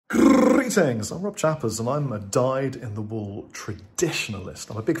Greetings, I'm Rob Chappers and I'm a dyed-in-the-wool traditionalist.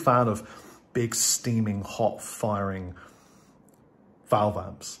 I'm a big fan of big, steaming, hot, firing valve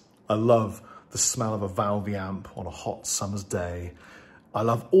amps. I love the smell of a valvey amp on a hot summer's day. I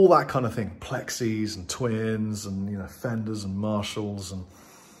love all that kind of thing, plexis and twins and, you know, Fenders and Marshalls, and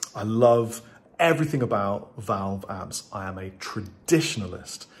I love everything about valve amps. I am a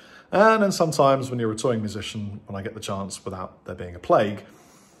traditionalist. And then sometimes when you're a touring musician, when I get the chance without there being a plague,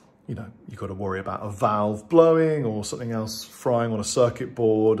 you know, you've got to worry about a valve blowing or something else frying on a circuit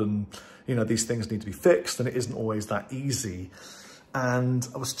board, and, you know, these things need to be fixed and it isn't always that easy. And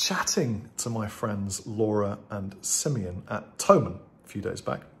I was chatting to my friends Laura and Simeon at Thomann a few days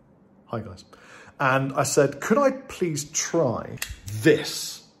back. Hi guys. And I said, could I please try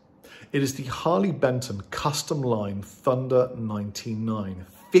this? It is the Harley Benton custom line Thunder 99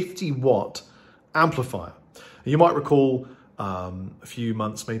 50 watt amplifier. You might recall a few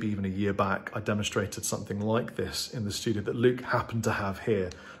months, maybe even a year back, I demonstrated something like this in the studio that Luke happened to have here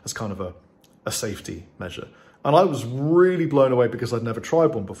as kind of a safety measure. And I was really blown away because I'd never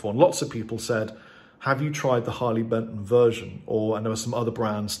tried one before. And lots of people said, have you tried the Harley Benton version? Or, and there were some other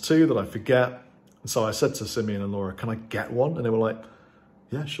brands too that I forget. And so I said to Simeon and Laura, can I get one? And they were like,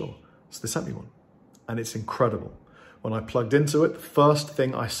 yeah, sure. So they sent me one and it's incredible. When I plugged into it, the first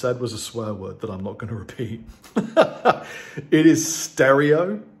thing I said was a swear word that I'm not going to repeat. It is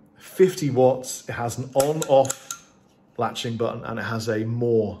stereo, 50 watts. It has an on-off latching button and it has a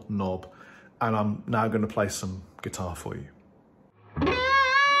more knob. And I'm now going to play some guitar for you.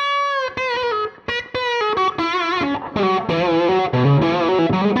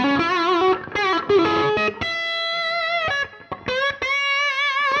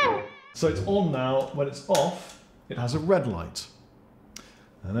 So it's on now. When it's off, it has a red light.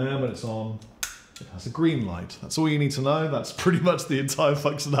 And then when it's on, it has a green light. That's all you need to know. That's pretty much the entire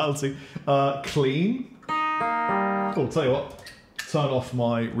functionality. Clean. Cool, tell you what, turn off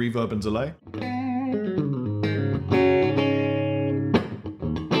my reverb and delay.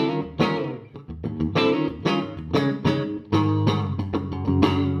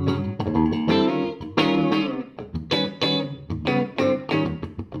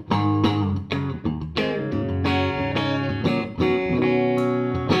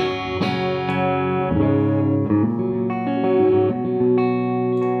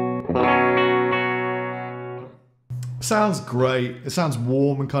 Sounds great. It sounds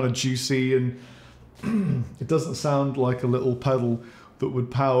warm and kind of juicy, and it doesn't sound like a little pedal that would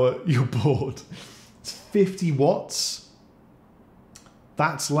power your board. It's 50 watts.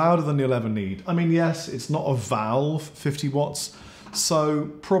 That's louder than you'll ever need. I mean, yes, it's not a valve, 50 watts. So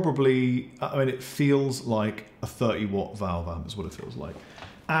probably, I mean, it feels like a 30 watt valve amp is what it feels like.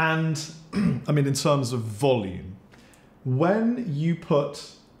 And I mean, in terms of volume, when you put,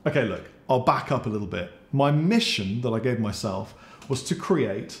 okay, look, I'll back up a little bit. My mission that I gave myself was to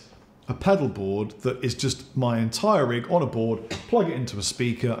create a pedal board that is just my entire rig on a board, plug it into a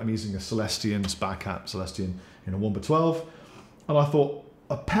speaker. I'm using a Celestion, it's BadCat Celestion in a 1x12. And I thought,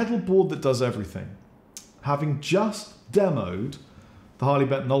 a pedal board that does everything. Having just demoed the Harley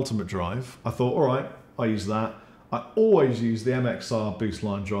Benton Ultimate Drive, I thought, all right, I use that. I always use the MXR boost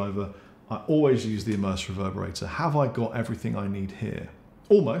line driver. I always use the immerse reverberator. Have I got everything I need here?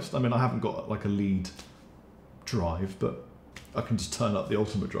 Almost. I mean, I haven't got like a lead drive, but I can just turn up the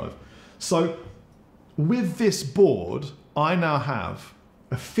Ultimate Drive. So with this board, I now have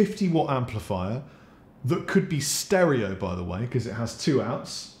a 50 watt amplifier that could be stereo, by the way, because it has 2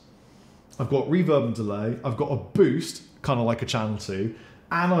 outs. I've got reverb and delay. I've got a boost, kind of like a channel 2,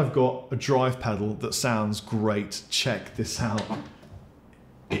 and I've got a drive pedal that sounds great. Check this out.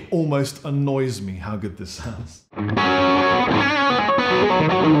 It almost annoys me how good this sounds.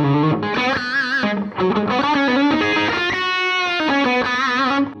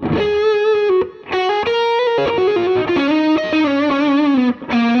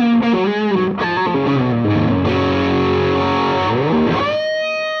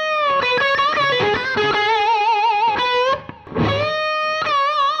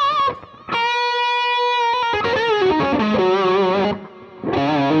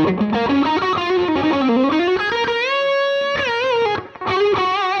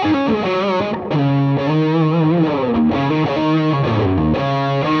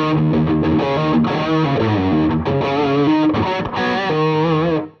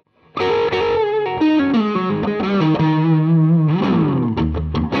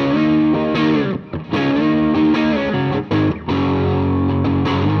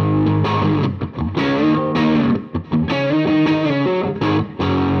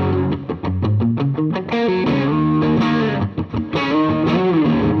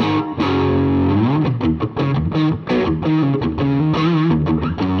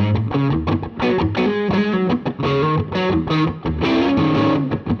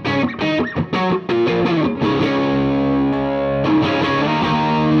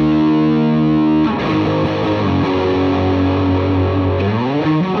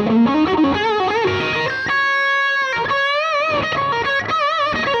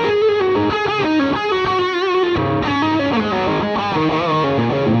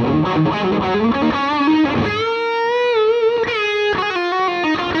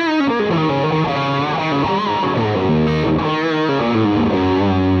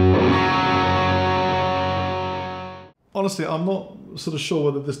 Honestly, I'm not sort of sure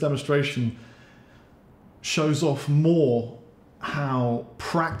whether this demonstration shows off more how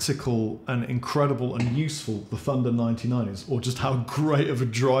practical and incredible and useful the Thunder 99 is, or just how great of a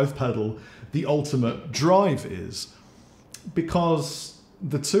drive pedal the Ultimate Drive is, because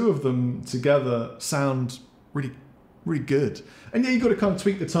the two of them together sound really, really good. And yeah, you've got to kind of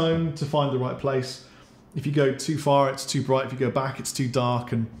tweak the tone to find the right place. If you go too far, it's too bright. If you go back, it's too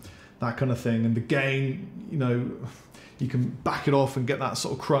dark, and that kind of thing. And the gain, you know, you can back it off and get that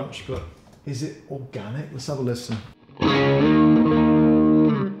sort of crunch, but is it organic? Let's have a listen.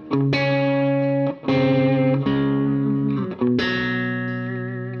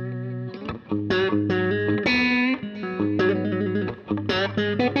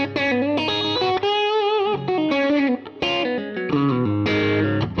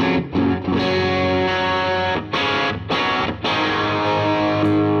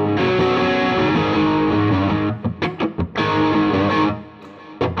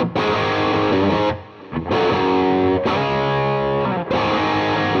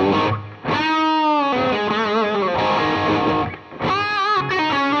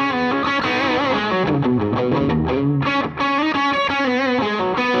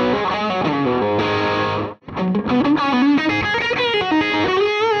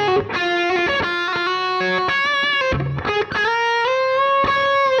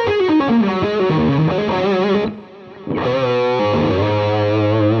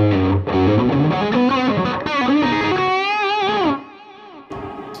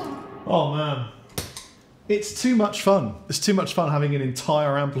 Oh man, it's too much fun. It's too much fun having an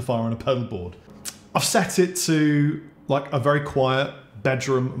entire amplifier on a pedal board. I've set it to like a very quiet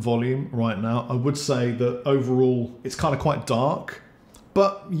bedroom volume right now. I would say that overall it's kind of quite dark,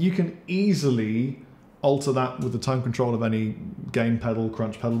 but you can easily alter that with the tone control of any gain pedal,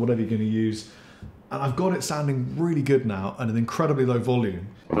 crunch pedal, whatever you're going to use. And I've got it sounding really good now at an incredibly low volume.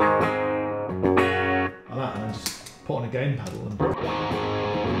 Like that, and I just put on a gain pedal and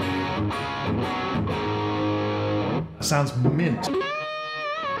it sounds mint.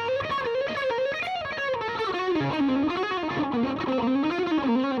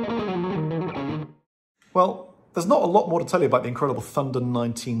 Well, there's not a lot more to tell you about the incredible Thunder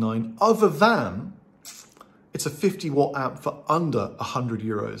 99 other than it's a 50 watt amp for under 100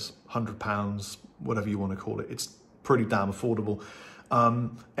 euros, 100 pounds, whatever you want to call it. It's pretty damn affordable.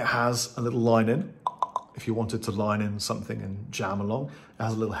 It has a little line in, if you wanted to line in something and jam along. It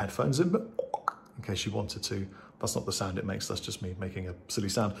has a little headphones in, but in case you wanted to, that's not the sound it makes, that's just me making a silly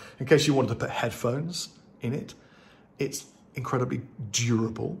sound. In case you wanted to put headphones in it, it's incredibly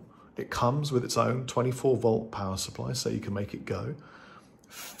durable. It comes with its own 24 volt power supply, so you can make it go.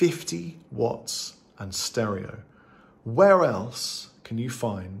 50 watts and stereo. Where else can you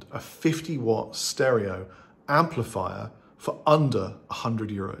find a 50 watt stereo amplifier for under 100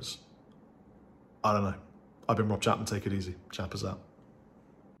 euros? I don't know. I've been Rob Chapman, take it easy. Chappers out.